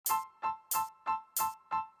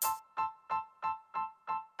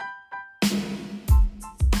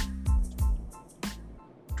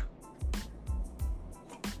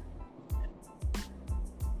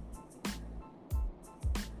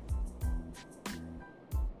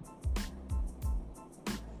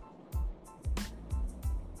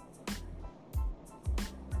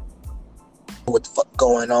What the fuck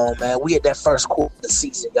going on, man? We at that first quarter of the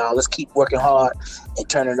season, y'all. Let's keep working hard and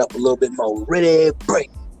turn it up a little bit more. Ready, break.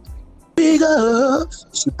 Bigger.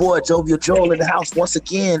 It's your boy Jovial Joel in the house once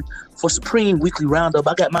again for Supreme Weekly Roundup.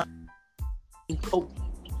 I got my coach,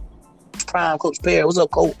 Prime Coach Perry. What's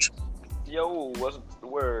up, Coach? Yo, what's the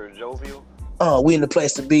word, Jovial? We in the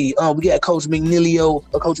place to be. We got Coach Coach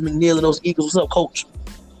McNeil of those Eagles. What's up, Coach?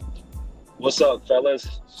 What's up,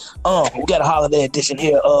 fellas? We got a holiday edition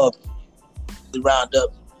here of the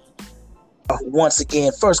Roundup. Once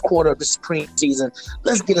again, first quarter of the Supreme season.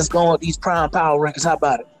 Let's get us going with these Prime Power Rankings. How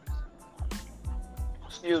about it?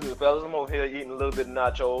 Excuse me, fellas. I'm over here eating a little bit of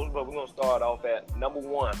nachos, but we're going to start off at number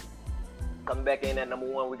one. Coming back in at number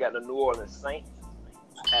one, we got the New Orleans Saints.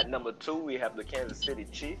 At number two, we have the Kansas City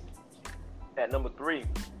Chiefs. At number three,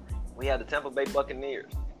 we have the Tampa Bay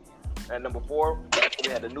Buccaneers. At number four,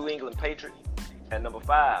 we have the New England Patriots. At number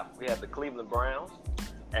five, we have the Cleveland Browns.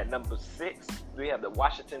 At number six, we have the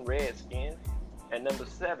Washington Redskins. At number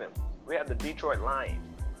seven, we have the Detroit Lions.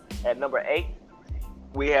 At number eight,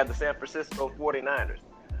 we have the San Francisco 49ers.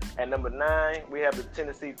 At number nine, we have the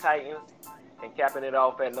Tennessee Titans. And capping it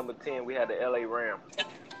off at number 10, we have the LA Rams.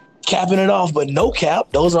 Capping it off, but no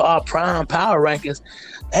cap. Those are our Prime Power Rankings.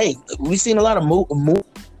 Hey, we've seen a lot of move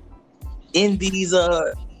in these.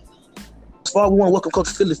 As far as we want to welcome Coach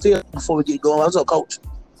Philly Field before we get going. What's up, Coach?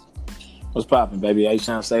 What's popping, baby? How you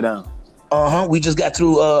trying to stay down? We just got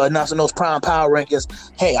through announcing those Prime Power Rankings.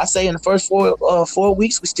 Hey, I say in the first 4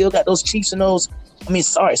 weeks, we still got those Saints and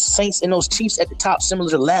those Chiefs at the top, similar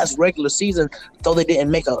to last regular season, though they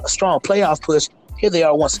didn't make a strong playoff push. Here they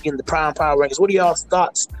are once again, the Prime Power Rankings. What are y'all's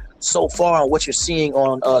thoughts so far on what you're seeing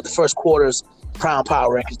on the first quarter's Prime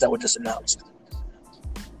Power Rankings that were just announced?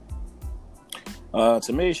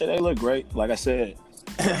 To me, they look great. Like I said,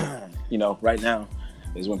 right now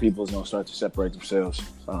is when people's going to start to separate themselves.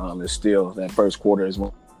 It's still that first quarter is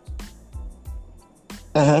when.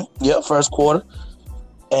 Yep, first quarter.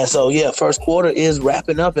 And so, first quarter is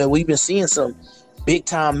wrapping up, and we've been seeing some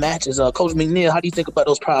big-time matches. Coach McNeil, how do you think about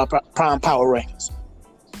those Prime Power Rankings?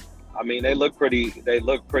 I mean, they look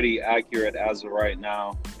pretty accurate as of right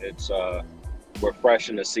now. It's we're fresh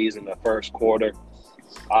in the season, the first quarter.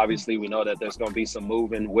 Obviously, we know that there's going to be some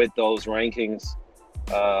moving with those rankings.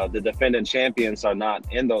 The defending champions are not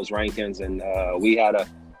in those rankings, and we had a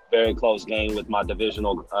very close game with my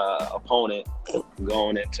divisional opponent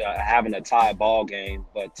going into having a tie ball game.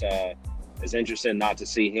 But it's interesting not to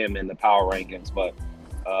see him in the power rankings. But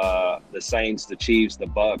the Saints, the Chiefs, the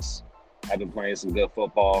Bucks have been playing some good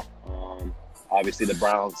football. Obviously, the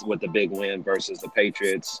Browns with the big win versus the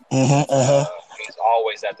Patriots. He's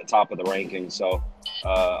always at the top of the rankings. So,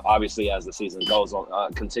 obviously, as the season goes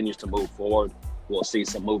on, continues to move forward, we'll see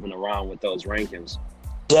some moving around with those rankings.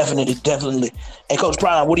 Definitely. And Coach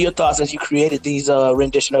Prime, what are your thoughts as you created these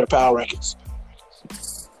rendition of the power rankings?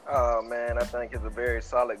 Oh, man, I think it's a very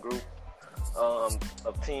solid group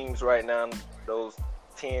of teams right now. Those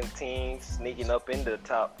 10 teams sneaking up into the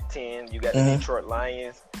top 10. You got the Detroit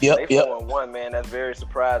Lions. They 4-1, man. That's very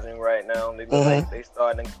surprising right now. They look like they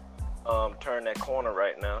starting to turn that corner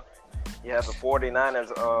right now. You have the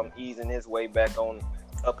 49ers easing his way back on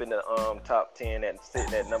up in the top 10 and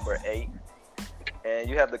sitting at number 8. And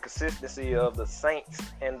you have the consistency of the Saints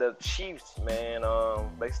and the Chiefs, man.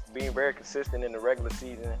 They being very consistent in the regular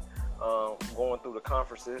season, going through the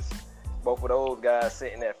conferences. Both of those guys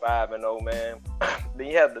sitting at 5-0, man. Then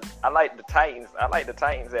you have I like the Titans. I like the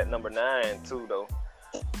Titans at number 9 too, though.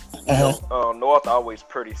 North always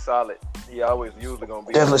pretty solid. He always usually gonna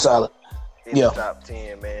be definitely solid. In the top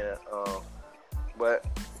 10, man. But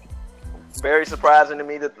very surprising to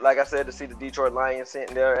me that, like I said, to see the Detroit Lions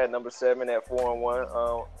sitting there at number 7 at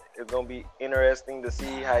 4-1. It's gonna be interesting to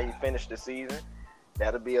see how he finished the season.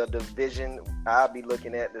 That'll be a division I'll be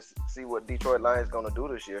looking at to see what Detroit Lions gonna do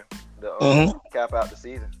this year to cap out the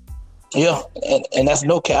season. Yeah, and that's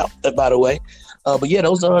no cap, by the way. But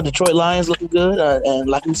those are Detroit Lions looking good. And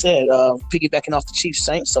like we said, piggybacking off the Chiefs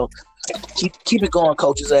Saints. So keep it going,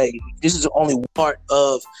 coaches. Hey, this is only part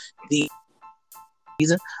of the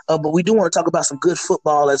season. But we do want to talk about some good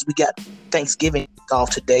football as we got Thanksgiving off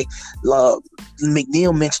today.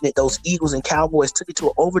 McNeil mentioned it. Those Eagles and Cowboys took it to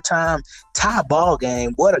an overtime tie ball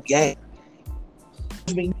game. What a game.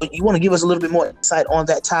 You want to give us a little bit more insight on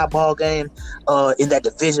that tie ball game in that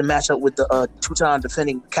division matchup with the two-time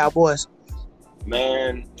defending Cowboys?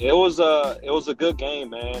 Man, it was a good game,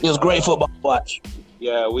 man. It was great football to watch.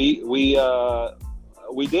 Yeah, we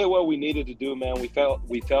did what we needed to do, man. We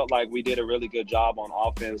felt like we did a really good job on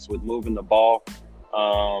offense with moving the ball.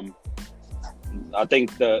 I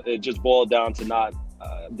think it just boiled down to not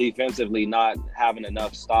defensively not having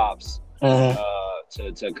enough stops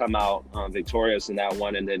to come out victorious in that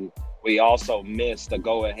one. And then we also missed a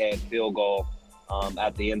go-ahead field goal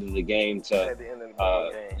at the end of the game to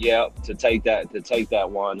take that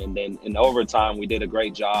one. And then in overtime, we did a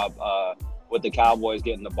great job with the Cowboys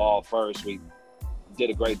getting the ball first. We did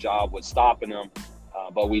a great job with stopping them,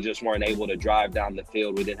 but we just weren't able to drive down the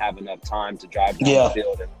field. We didn't have enough time to drive down the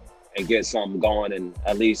field and get something going, and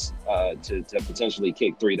at least to potentially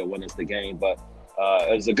kick 3 to win us the game. But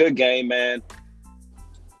it was a good game, man.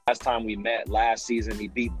 Last time we met last season, he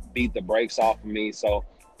beat the brakes off of me. So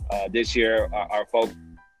this year, our focus.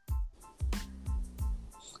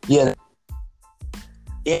 Yeah,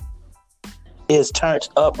 it is turned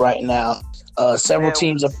up right now. Several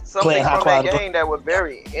teams are playing high quality. That game that was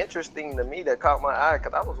very interesting to me that caught my eye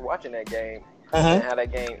because I was watching that game and how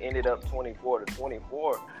that game ended up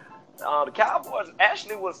 24-24. The Cowboys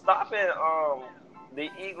actually was stopping the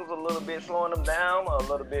Eagles a little bit, slowing them down a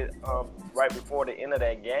little bit right before the end of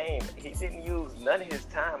that game. He didn't use none of his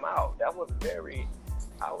timeout. That was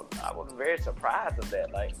I was very surprised of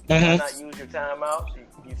that. Like, why not use your timeout?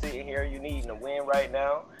 You sitting here, you needing a win right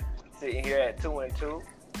now. Sitting here at 2-2.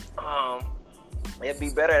 It'd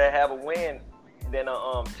be better to have a win than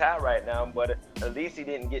a tie right now. But at least he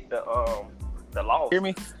didn't get the loss. Hear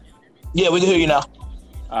me? Yeah, we can hear you now.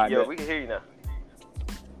 We can hear you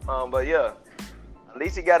now. But yeah. At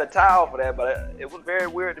least he got a tie off of that, but it was very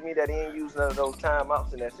weird to me that he didn't use none of those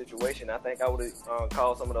timeouts in that situation. I think I would have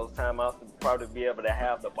called some of those timeouts to probably be able to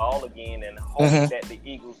have the ball again and hope that the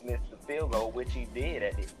Eagles missed the field goal, which he did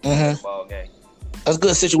at the ball game. That's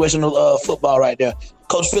good situational football right there.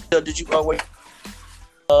 Coach Phil, did you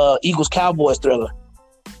Eagles Cowboys thriller?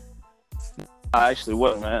 I actually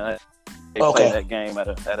wasn't, man. They played that game at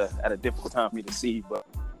a difficult time for me to see, but.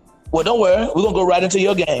 Well, don't worry. We're going to go right into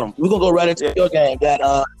your game.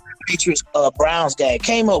 That Patriots Browns game.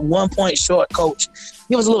 Came up 1 point short, Coach.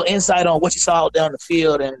 Give us a little insight on what you saw down the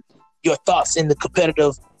field and your thoughts in the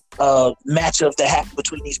competitive matchup that happened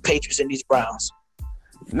between these Patriots and these Browns.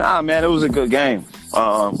 Nah, man, it was a good game.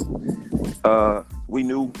 We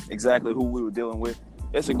knew exactly who we were dealing with.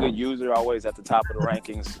 It's a good user, always at the top of the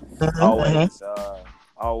rankings.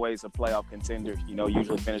 Always a playoff contender,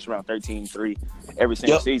 usually finish around 13-3 every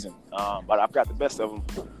single season. But I've got the best of them,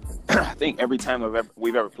 I think, every time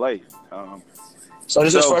we've ever played. So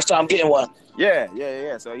this is his first time getting one? Yeah.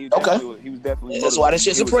 So he was definitely that's why this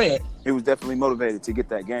shit's a friend. He was definitely motivated to get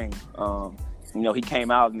that game. He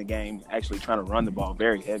came out in the game actually trying to run the ball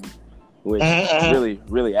very heavy, which really,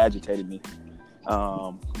 really agitated me.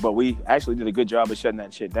 But we actually did a good job of shutting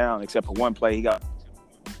that shit down, except for one play he got.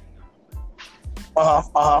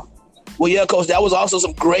 Well, yeah, Coach, that was also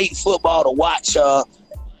some great football to watch.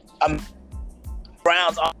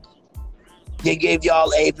 Browns, they gave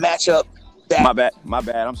y'all a matchup. My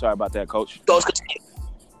bad. I'm sorry about that, Coach. Coach, continue.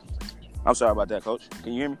 I'm sorry about that, Coach.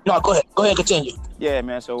 Can you hear me? No, go ahead, continue. Yeah,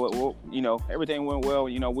 man. So, everything went well.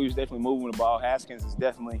 We was definitely moving the ball. Haskins has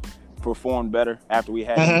definitely performed better after we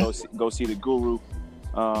had him go see the guru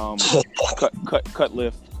cut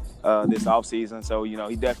lift. This offseason. So,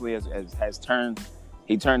 he definitely has turned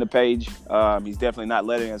the page. He's definitely not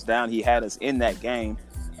letting us down. He had us in that game.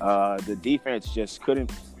 The defense just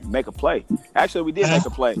couldn't make a play. Actually, we did make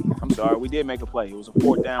a play. I'm sorry. We did make a play. It was a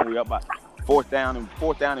 4th down. We were up by 4th down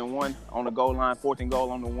and 1 on the goal line, 4th and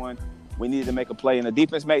goal on the 1. We needed to make a play, and the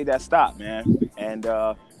defense made that stop, man. And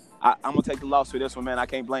I'm going to take the loss for this one, man. I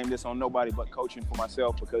can't blame this on nobody but coaching for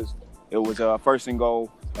myself because it was 1st and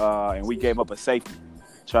goal, and we gave up a safety.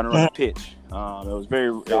 Trying to run a pitch.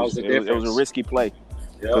 It was a risky play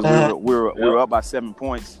because we were up by 7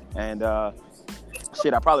 points, and I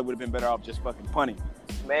probably would have been better off just fucking punting.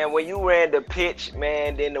 Man, when you ran the pitch,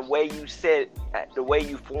 man, then the way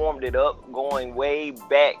you formed it up, going way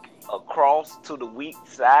back across to the weak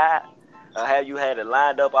side, how you had it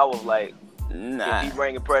lined up, I was like, if he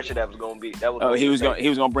bringing pressure, that was gonna be. He was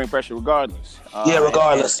gonna bring pressure regardless.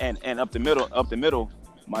 Regardless. And up the middle.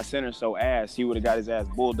 My center so ass, he would have got his ass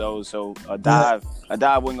bulldozed. So a dive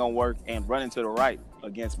wasn't gonna work, and running to the right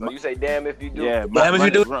against. So you say, damn if you do. Yeah, damn if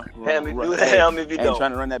you do. Damn if you don't. And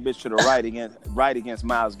trying to run that bitch to the right against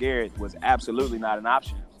Myles Garrett was absolutely not an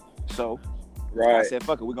option. So I said,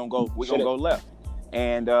 fuck it, we're gonna go left.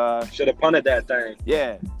 And should have punted that thing.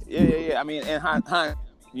 Yeah. I mean, and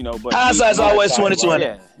but hindsight's always 20/20.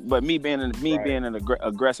 Yeah, but me being an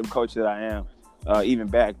aggressive coach that I am. Even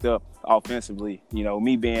backed up offensively,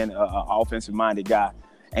 me being an offensive-minded guy,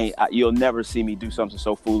 you'll never see me do something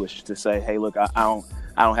so foolish to say, "Hey, look, I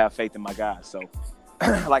don't have faith in my guys." So,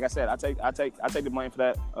 like I said, I take the blame for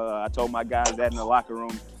that. I told my guys that in the locker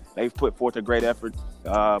room. They've put forth a great effort,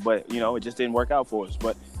 but it just didn't work out for us.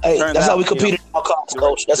 But Hey, turns that's out, how we compete in all calls,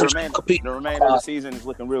 Coach. That's what we compete. The remainder of the season is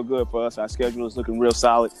looking real good for us. Our schedule is looking real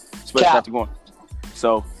solid, especially after going.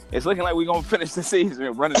 So it's looking like we're gonna finish the season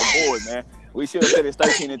running the board, man. We should have finished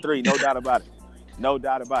 13-3, no doubt about it. No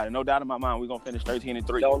doubt about it. No doubt in my mind, we're gonna finish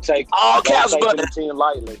 13-3. Don't take anything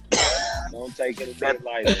lightly. Don't take anything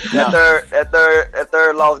lightly. That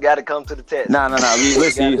third loss got to come to the test. No.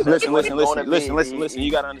 Listen.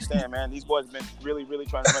 You got to understand, man. These boys have been really, really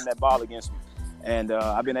trying to run that ball against me, and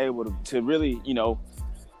I've been able to really,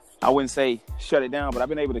 I wouldn't say shut it down, but I've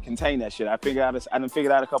been able to contain that shit. I figured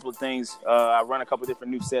out a couple of things. I run a couple of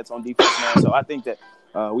different new sets on defense now, so I think that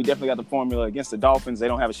we definitely got the formula against the Dolphins. They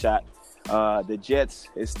don't have a shot. The Jets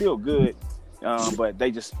is still good, but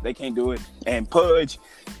they can't do it. And Pudge,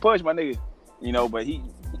 my nigga, but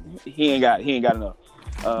he ain't got enough.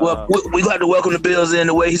 Well, we got to welcome the Bills in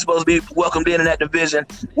the way he's supposed to be welcomed in that division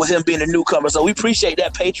with him being a newcomer. So we appreciate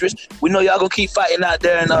that, Patriots. We know y'all gonna keep fighting out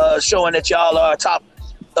there and showing that y'all are top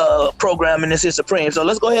program in this is Supreme. So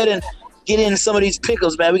let's go ahead and get in some of these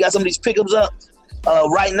pickups, man. We got some of these pickups up.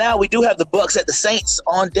 Right now, we do have the Bucks at the Saints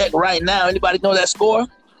on deck right now. Anybody know that score?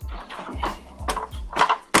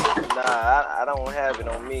 Nah, I don't have it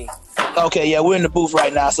on me. Okay, yeah, we're in the booth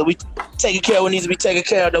right now, so we taking care of what needs to be taken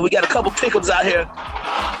care of. Though we got a couple pickups out here.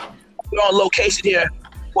 We're on location here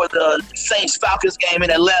for the Saints-Falcons game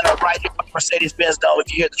in Atlanta, right here by Mercedes-Benz Dome,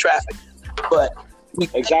 if you hear the traffic. But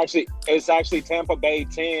it's actually Tampa Bay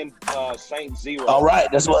 10, Saints 0. All right,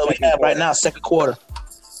 that's what we have right now, second quarter.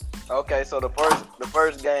 Okay, so the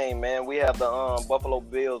first game, man, we have the Buffalo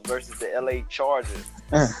Bills versus the LA Chargers.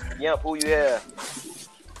 Yep, who you have?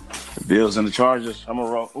 The Bills and the Chargers. I'm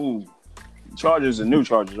gonna roll. Ooh, Chargers and new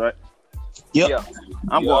Chargers, right? Yep. Yeah.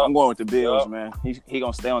 I'm going with the Bills, man. He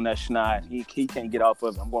gonna stay on that schneid. He can't get off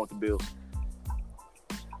of it. I'm going with the Bills.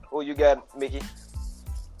 Who you got, Mickey?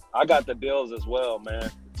 I got the Bills as well,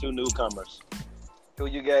 man. Two newcomers. Who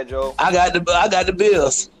you got, Joe? I got the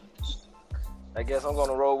Bills. I guess I'm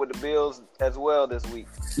gonna roll with the Bills as well this week.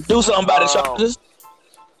 Do something about the Chargers.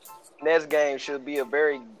 Next game should be a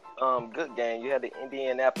very good game. You have the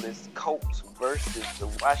Indianapolis Colts versus the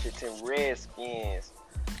Washington Redskins.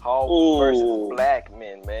 Hall versus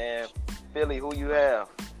Blackman, man. Philly, who you have?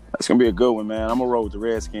 That's gonna be a good one, man. I'm gonna roll with the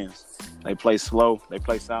Redskins. They play slow, they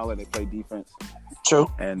play solid, they play defense. True.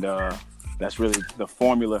 And that's really the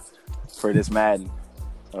formula for this Madden.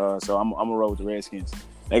 So I'm gonna roll with the Redskins.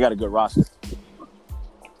 They got a good roster.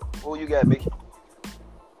 Who you got, Mickey?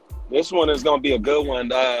 This one is gonna be a good one.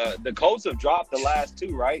 The Colts have dropped the last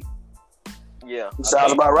two, right? Yeah.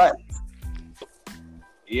 Sounds about right.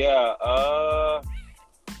 Yeah.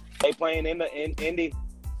 They playing in Indy.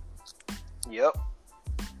 Yep.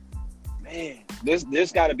 Man,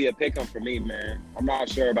 this got to be a pick 'em for me, man. I'm not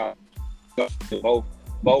sure about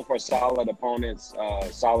both are solid opponents,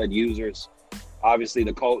 solid users. Obviously,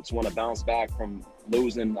 the Colts want to bounce back from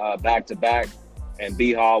losing back to back, and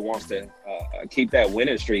B Hall wants to keep that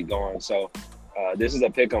winning streak going. So this is a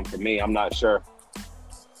pick 'em for me. I'm not sure.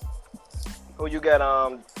 Who you got,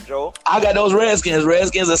 Joel? I got those Redskins.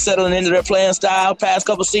 Redskins are settling into their playing style past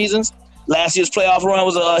couple seasons. Last year's playoff run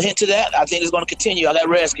was a hint to that. I think it's going to continue. I got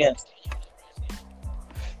Redskins.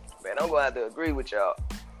 Man, I'm going to have to agree with y'all.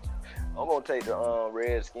 I'm going to take the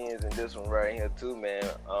Redskins in this one right here too, man.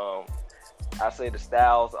 I say the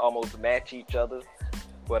styles almost match each other.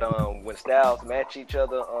 But when styles match each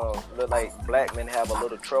other, look like Blackmen have a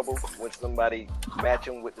little trouble when somebody match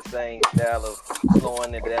them with the same style of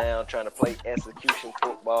slowing it down, trying to play execution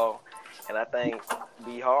football. And I think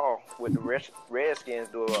B. Hall with the Redskins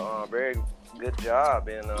do a very good job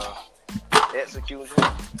in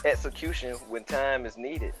execution when time is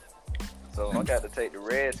needed. So I got to take the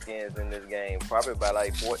Redskins in this game, probably by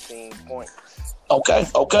like 14 points. Okay.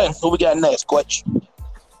 Who we got next, Coach?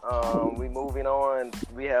 We moving on.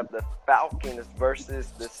 We have the Falcons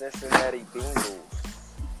versus the Cincinnati Bengals.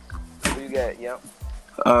 Who you got? Yep.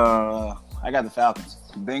 I got the Falcons.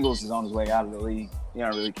 The Bengals is on his way out of the league. He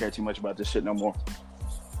don't really care too much about this shit no more.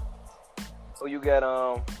 Who you got,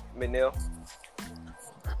 McNeil?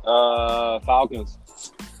 Falcons.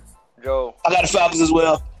 Joe? I got the Falcons as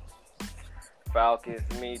well. Falcons,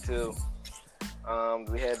 me too.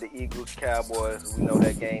 We had the Eagles Cowboys. We know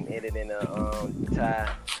that game ended in a tie.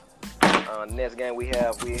 Next game we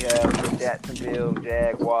have the Jacksonville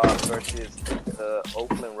Jaguars versus the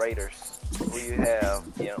Oakland Raiders. Who you have?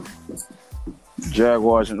 Yeah.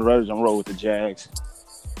 Jaguars and the Raiders. I'm roll with the Jags.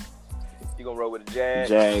 You gonna roll with the Jags?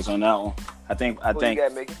 Jags on that one. I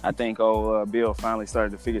think Bill finally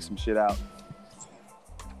started to figure some shit out.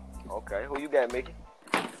 Okay, who you got, Mickey?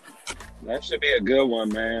 That should be a good one,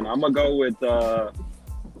 man. I'm gonna go with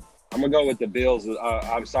I'm gonna go with the Bills.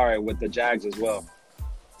 I'm sorry, with the Jags as well.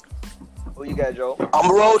 Who you got, Joe? I'm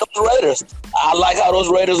gonna roll with the Raiders. I like how those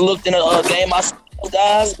Raiders looked in the game. I saw those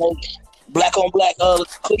guys, black on black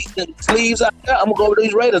sleeves out there. I'm gonna go with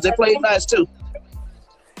these Raiders. They played nice too.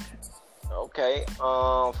 Okay.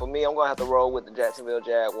 For me, I'm gonna have to roll with the Jacksonville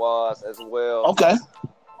Jaguars as well. Okay.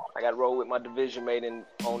 I got to roll with my division mate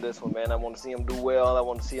on this one, man. I want to see them do well. I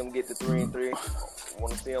want to see them get to 3-3. I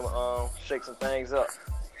want to see them shake some things up.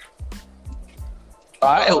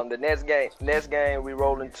 All right. The next game, we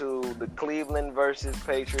roll into the Cleveland versus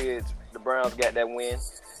Patriots. The Browns got that win.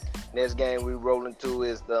 Next game we roll into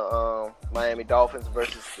is the Miami Dolphins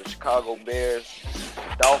versus the Chicago Bears.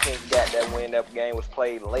 Dolphins got that win. That game was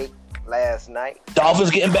played late last night.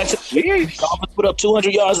 Dolphins getting back to Dolphins put up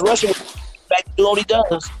 200 yards rushing. Back to do what he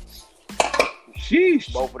does.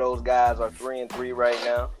 Sheesh. Both of those guys are 3-3 right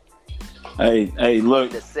now. Hey,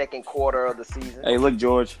 look. The second quarter of the season. Hey, look,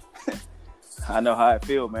 George. I know how I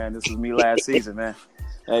feel, man. This was me last season, man.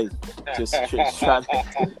 Hey, just try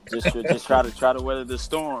to weather the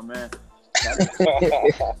storm, man.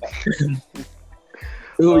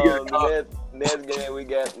 Next game we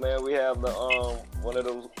got, man. We have the one of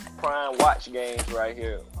those prime watch games right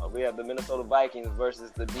here. We have the Minnesota Vikings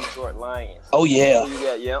versus the Detroit Lions. Oh yeah. Who you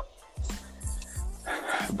got? Yep.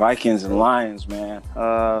 Vikings and Lions, man.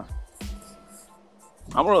 I'm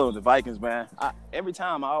rolling with the Vikings, man. Every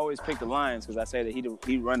time I always pick the Lions because I say that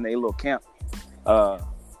he run their little camp,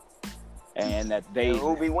 and that they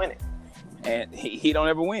who be winning, and he don't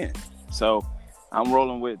ever win. So I'm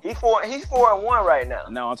rolling with. He's 4-1 right now.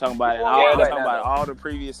 No, I'm talking about all the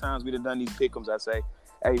previous times we've done these pick'ems. I say,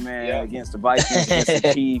 hey man, against the Vikings, against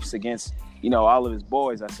the Chiefs, against all of his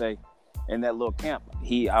boys. I say. In that little camp,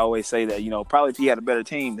 I always say that, probably if he had a better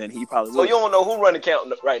team, then he probably would. So you don't know who run the camp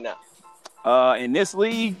right now? In this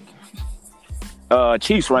league,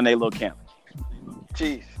 Chiefs run their little camp.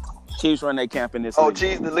 Chiefs run their camp in this league. Oh,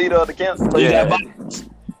 Chiefs the leader of the camp? So yeah.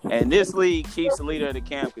 And this league, Chiefs the leader of the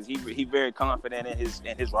camp because he very confident in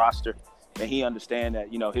his roster, and he understands that,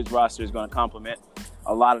 his roster is going to complement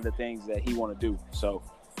a lot of the things that he want to do. So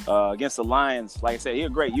against the Lions, like I said, he's a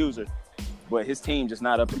great user. But his team just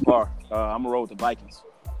not up to par. I'm going to roll with the Vikings.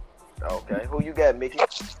 Okay. Who you got, Mickey?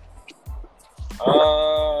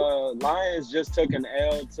 Lions just took an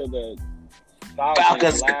L to the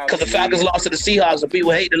Falcons because the Falcons lost to the Seahawks, and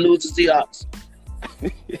people hate to lose to the Seahawks.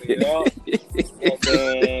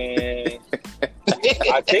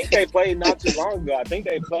 I think they played not too long ago. I think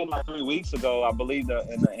they played like 3 weeks ago. I believe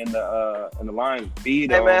in the Lions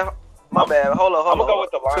beat. Hey man, my bad. Hold on. I'm gonna go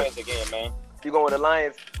with the Lions again, man. You going with the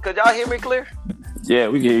Lions? Could y'all hear me clear? Yeah,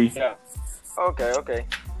 we can hear you. Yeah. Okay.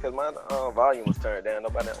 Because my volume was turned down.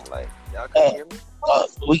 Nobody y'all couldn't hear me.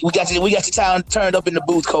 We got your time turned up in the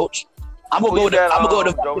booth, Coach. I'm gonna go with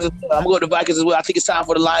the Vikings as well. I think it's time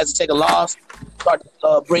for the Lions to take a loss, start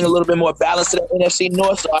to bring a little bit more balance to the NFC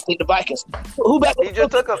North. So I think the Vikings. Who back? I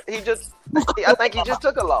think he just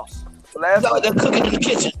took a loss last week. They're cooking in the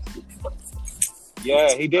kitchen.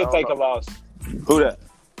 Yeah, he did take a loss. Who that?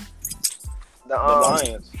 The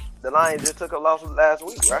Lions. The Lions just took a loss last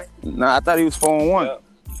week, right? Nah, I thought he was 4-1.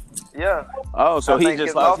 Yeah. Oh, so he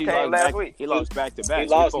just lost. He lost back to back. He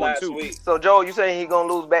lost last week. So Joe, you saying he's gonna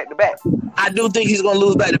lose back to back? I do think he's gonna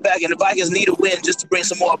lose back to back, and the Vikings need a win just to bring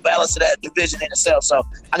some more balance to that division in itself. So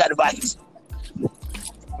I got the Vikings.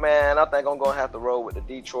 Man, I think I'm gonna have to roll with the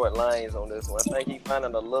Detroit Lions on this one. I think he's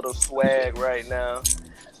finding a little swag right now.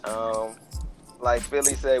 Like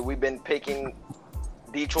Philly said, we've been picking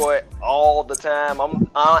Detroit all the time. I'm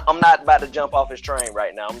not about to jump off his train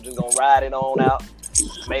right now. I'm just gonna ride it on out.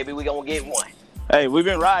 Maybe we gonna get one. Hey, we've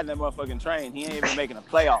been riding that motherfucking train. He ain't even making the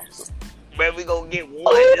playoffs. Maybe we gonna get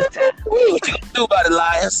one this time. What you gonna do about the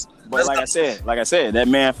Lions? But like I said, that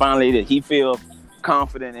man finally that he feel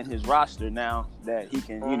confident in his roster now that he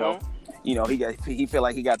can, he feel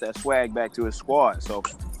like he got that swag back to his squad. So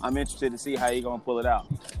I'm interested to see how he gonna pull it out.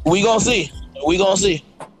 We gonna see.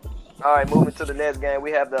 All right, moving to the next game,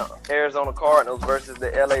 we have the Arizona Cardinals versus the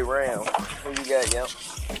LA Rams. Who you got, Yep?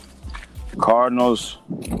 Cardinals,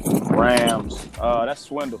 Rams. That's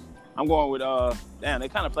Swindle. I'm going with they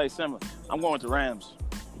kind of play similar. I'm going with the Rams.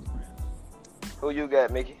 Who you got,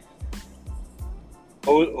 Mickey?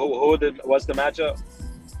 What's the matchup?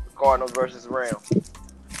 Cardinals versus Rams.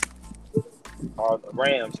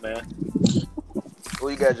 Rams, man. Who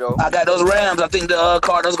you got, Joe? I got those Rams. I think the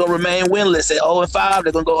Cardinals gonna remain winless at 0-5.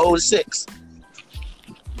 They're gonna go 0-6.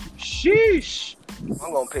 Sheesh.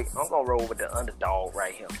 I'm gonna roll with the underdog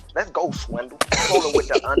right here. Let's go, Swindle. I'm rolling with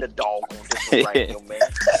the underdog on this one right here, man.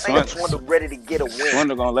 I think Swindle ready to get a win.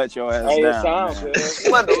 Swindle gonna let your ass Hey, it down. sounds Man. good.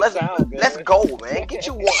 Swindle, let's go, man. Get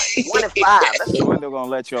you 1-5. Let's go. Swindle gonna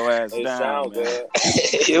let your ass It down. sounds Man. good.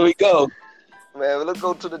 Here we go. Man, let's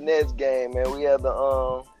go to the next game, man. We have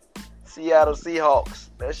the Seattle Seahawks.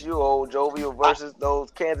 That's you, old Jovial, versus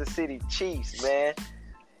those Kansas City Chiefs, man.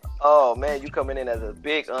 Oh man, you coming in as a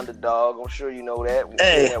big underdog. I'm sure you know that.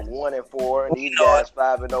 Hey. We're at 1-4, and these guys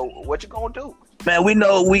 5-0. What you gonna do? Man, we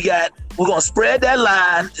know we're gonna spread that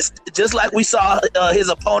line just like we saw his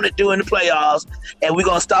opponent do in the playoffs, and we're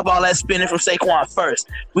gonna stop all that spinning from Saquon first.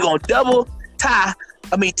 We're gonna double tie.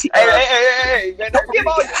 Hey, man, don't give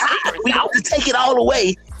all We gonna take it all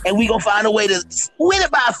away, and we gonna find a way to win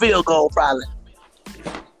it by a field goal, probably.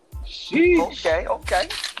 Sheesh. Okay.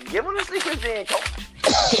 Give him the secrets then, coach.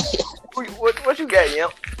 What you got,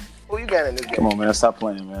 Yimp? Who you got in this game? Come on, man. Stop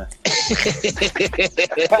playing, man.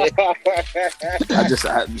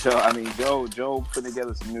 Joe put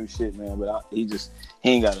together some new shit, man, but he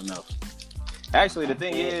ain't got enough. Actually, the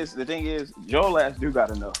thing is, Joe last do got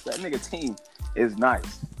enough. That nigga team is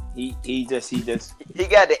nice. He got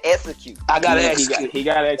to execute. I gotta execute. He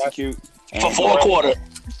got to execute For 4 quarters.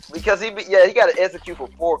 Because he got to execute for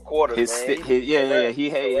 4 quarters, man.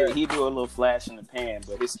 He do a little flash in the pan,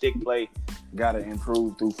 but his stick play got to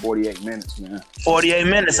improve through 48 minutes, man. 48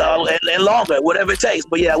 minutes and longer, whatever it takes.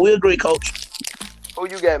 But yeah, we agree, coach. Who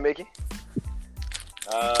you got, Mickey?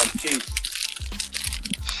 Chiefs.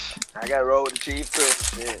 I got to roll with the Chiefs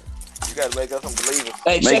too. Yeah. You got to make us some believers.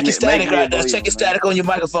 Hey, check your static right there. Check your static on your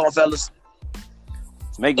microphone, fellas.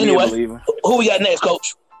 Make me a believer. Who we got next,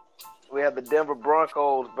 coach? We have the Denver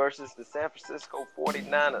Broncos versus the San Francisco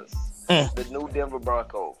 49ers. The new Denver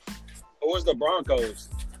Broncos. Who was the Broncos?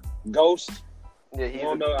 Ghost? Yeah, he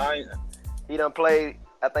done played.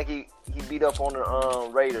 I think he beat up on the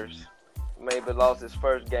Raiders. Maybe lost his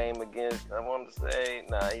first game against. I want to say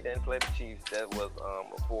he didn't play the Chiefs. That was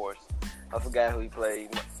of course. I forgot who he played.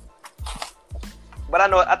 But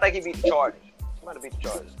I think he beat the Chargers. He might have beat the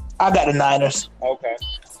Chargers. I got the Niners. Okay.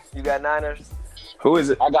 You got Niners? Who is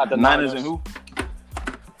it? I got the Niners and who?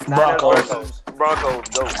 Broncos. Broncos,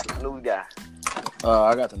 Ghost, new guy.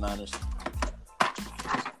 I got the Niners.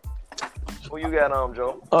 Who you got,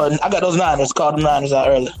 Joe? I got those Niners. Called them Niners out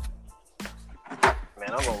early.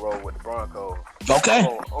 Man, I'm gonna roll with the Broncos. Okay.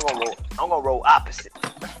 I'm gonna roll opposite.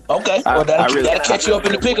 Okay. Well, that'll catch you up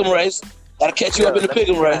in the pick'em race. That'll catch you up in the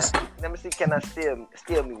pick'em race. Let me see. Can I steal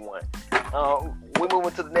me one? We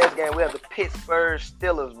moving to the next game. We have the Pittsburgh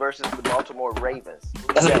Steelers versus the Baltimore Ravens.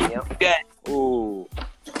 That's a good game. Ooh,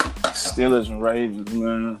 Steelers and Ravens,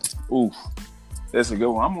 man. Ooh, that's a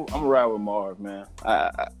good one. I'm gonna ride with Marv, man.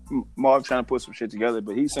 Marv trying to put some shit together,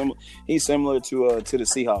 but he's similar to the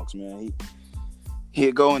Seahawks, man.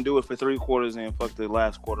 He'd go and do it for 3 quarters and fuck the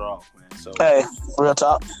last quarter off, man. So hey, real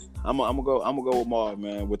talk. I'm gonna go with Marv,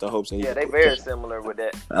 man, with the hopes that they very similar with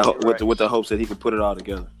that. With the hopes that he could put it all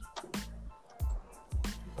together.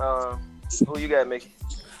 Who you got, Mickey?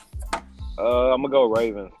 I'm gonna go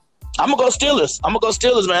Ravens. I'm gonna go Steelers,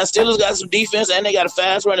 man. Steelers got some defense and they got a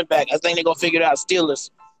fast running back. I think they're gonna figure it out. Steelers.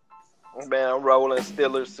 Man, I'm rolling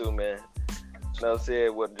Steelers too, man. No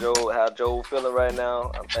said how Joe feeling right now.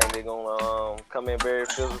 I think they're gonna come in very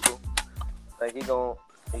physical. I think he's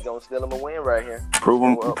gonna steal him a win right here. Prove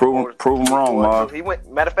him wrong, Marv.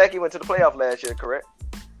 Matter of fact, he went to the playoff last year, correct?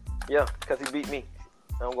 Yeah, because he beat me.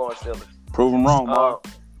 I'm going Steelers. Prove him wrong, Marv.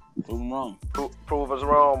 Prove him wrong. Prove us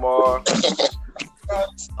wrong, Marv.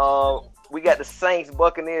 We got the Saints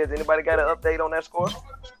Buccaneers. Anybody got an update on that score?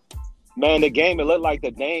 Man, it looked like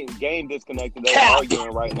the game disconnected. They're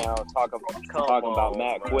arguing right now, talking about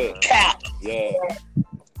Matt Quick. Cap. Yeah.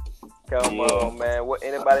 Come on, man.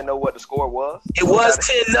 Anybody know what the score was? It was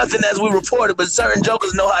 10-0 as we reported, but certain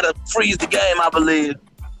jokers know how to freeze the game, I believe.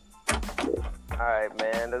 All right,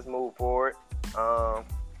 man. Let's move forward.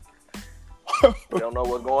 We don't know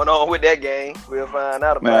what's going on with that game. We'll find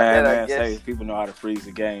out about that, I guess. Hey, people know how to freeze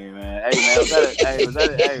the game, man. Hey, man,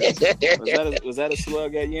 was that a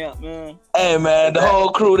slug at Yamp, man? Hey, man, the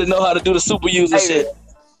whole crew that know how to do the super user shit.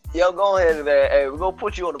 Yo, go ahead and hey, we're gonna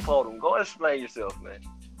put you on the podium. Go and explain yourself, man.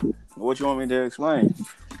 What you want me to explain?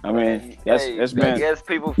 I mean, that's been. I guess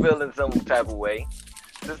people feeling some type of way.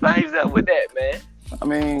 Explain yourself with that, man. I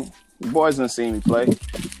mean, the boys done seen me play.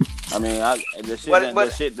 I mean, like I said,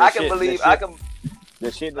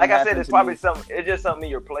 it's probably something. It's just something in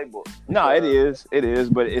your playbook. No, it is,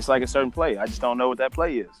 but it's like a certain play. I just don't know what that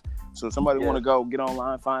play is. So if somebody want to go get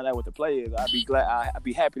online, find out what the play is, I'd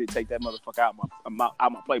be happy to take that motherfucker out my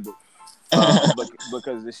playbook.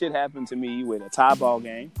 Because the shit happened to me with a tie ball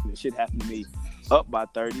game. The shit happened to me up by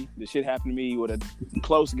 30. The shit happened to me with a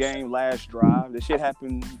close game last drive. The shit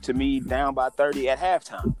happened to me down by 30 at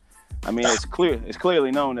halftime. I mean, it's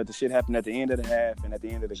clearly known that the shit happened at the end of the half and at the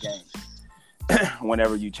end of the game.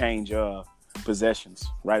 Whenever you change possessions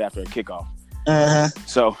right after a kickoff.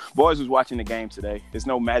 So, boys was watching the game today. There's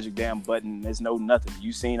no magic damn button. There's no nothing.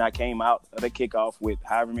 You seen I came out of the kickoff with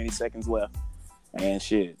however many seconds left, and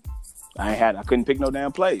shit, I couldn't pick no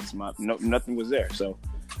damn plays. Nothing was there. So,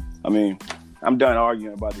 I mean, I'm done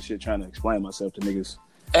arguing about this shit, trying to explain myself to niggas.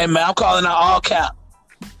 Hey man, I'm calling out all cap.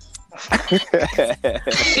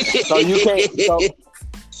 So you can't.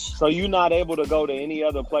 So you're not able to go to any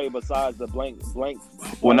other play besides the blank.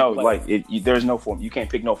 Well, no, play. there's no form. You can't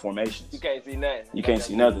pick no formations. You can't see nothing. You can't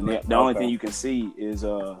see nothing. The only thing you can see is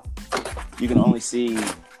you can only see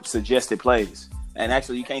suggested plays, and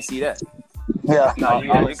actually you can't see that. Yeah, No,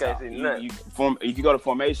 you can't see nothing. If you go to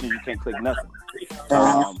formation, you can't click nothing.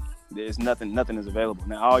 There's nothing is available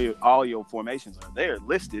now. All your formations are there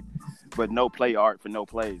listed, but no play art for no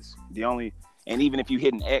plays. And even if you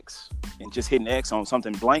hit an X and just hit an X on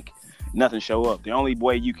something blank, nothing show up. The only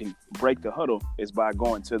way you can break the huddle is by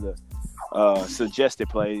going to the suggested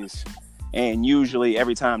plays, and usually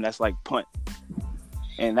every time that's like punt,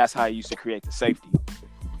 and that's how I used to create the safety.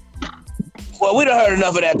 Well, we done heard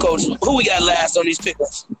enough of that, Coach. Who we got last on these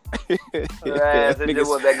pickups? It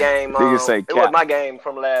was that game. It was my game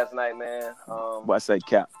from last night, man. I say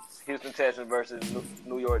cap. Houston Texans versus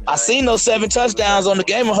New York Giants. I seen those 7 touchdowns on the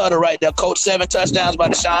Gamer Huddle right there, Coach. 7 touchdowns by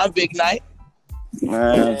Deshaun. Big night.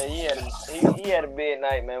 Man. Yeah, he had a big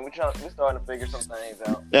night, man. We're starting to figure some things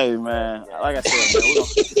out. Hey, man. Like I said,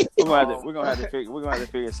 man, we're gonna have to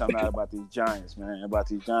figure something out about these Giants, man. About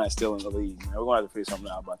these Giants still in the league, man. We're gonna have to figure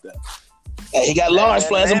something out about that. Hey, he got Lawrence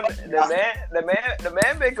playing some. The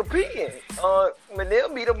man been competing.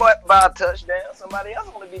 Manil beat him by a touchdown. Somebody else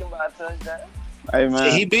only beat him by a touchdown. Hey,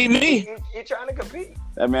 man. He beat me. He trying to compete.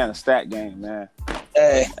 That man a stat game, man.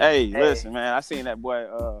 Hey, listen, man. I seen that boy.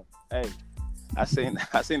 I seen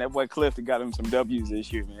that boy Cliff that got him some W's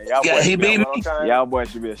this year, man. He beat me. Y'all boys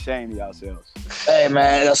should be ashamed of yourselves. Hey,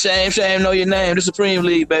 man. Shame, know your name. The Supreme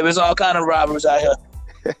League, baby. It's all kind of robbers out here.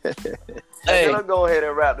 Hey, let's go ahead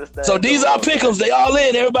and wrap this thing. So these are pick'ems. They all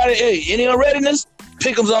in. Everybody, hey, any unreadiness?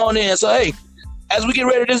 Pick'ems on in. So, hey, as we get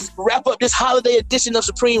ready to wrap up this holiday edition of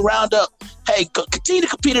Supreme Roundup, hey, continue to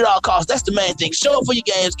compete at all costs. That's the main thing. Show up for your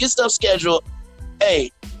games. Get stuff scheduled.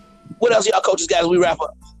 Hey, what else y'all coaches got as we wrap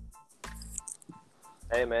up?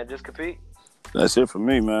 Hey, man, just compete. That's it for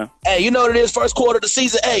me, man. Hey, you know what it is, first quarter of the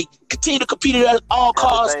season. Hey, continue to compete at all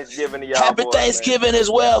costs. Happy Thanksgiving to y'all. Happy Thanksgiving as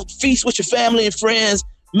well. Feast with your family and friends.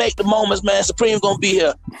 Make the moments, man. Supreme's gonna be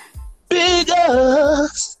here. Big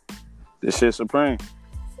us. This shit Supreme.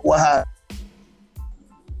 Wow.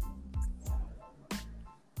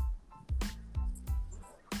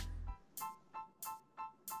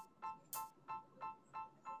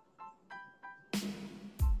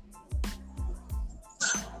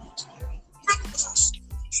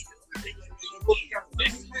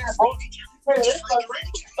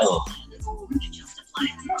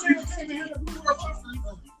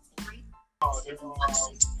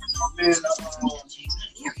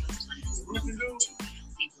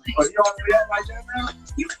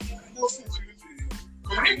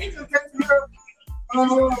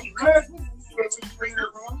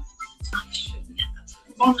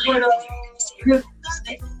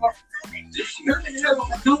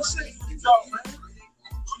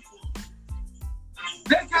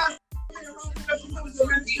 That guy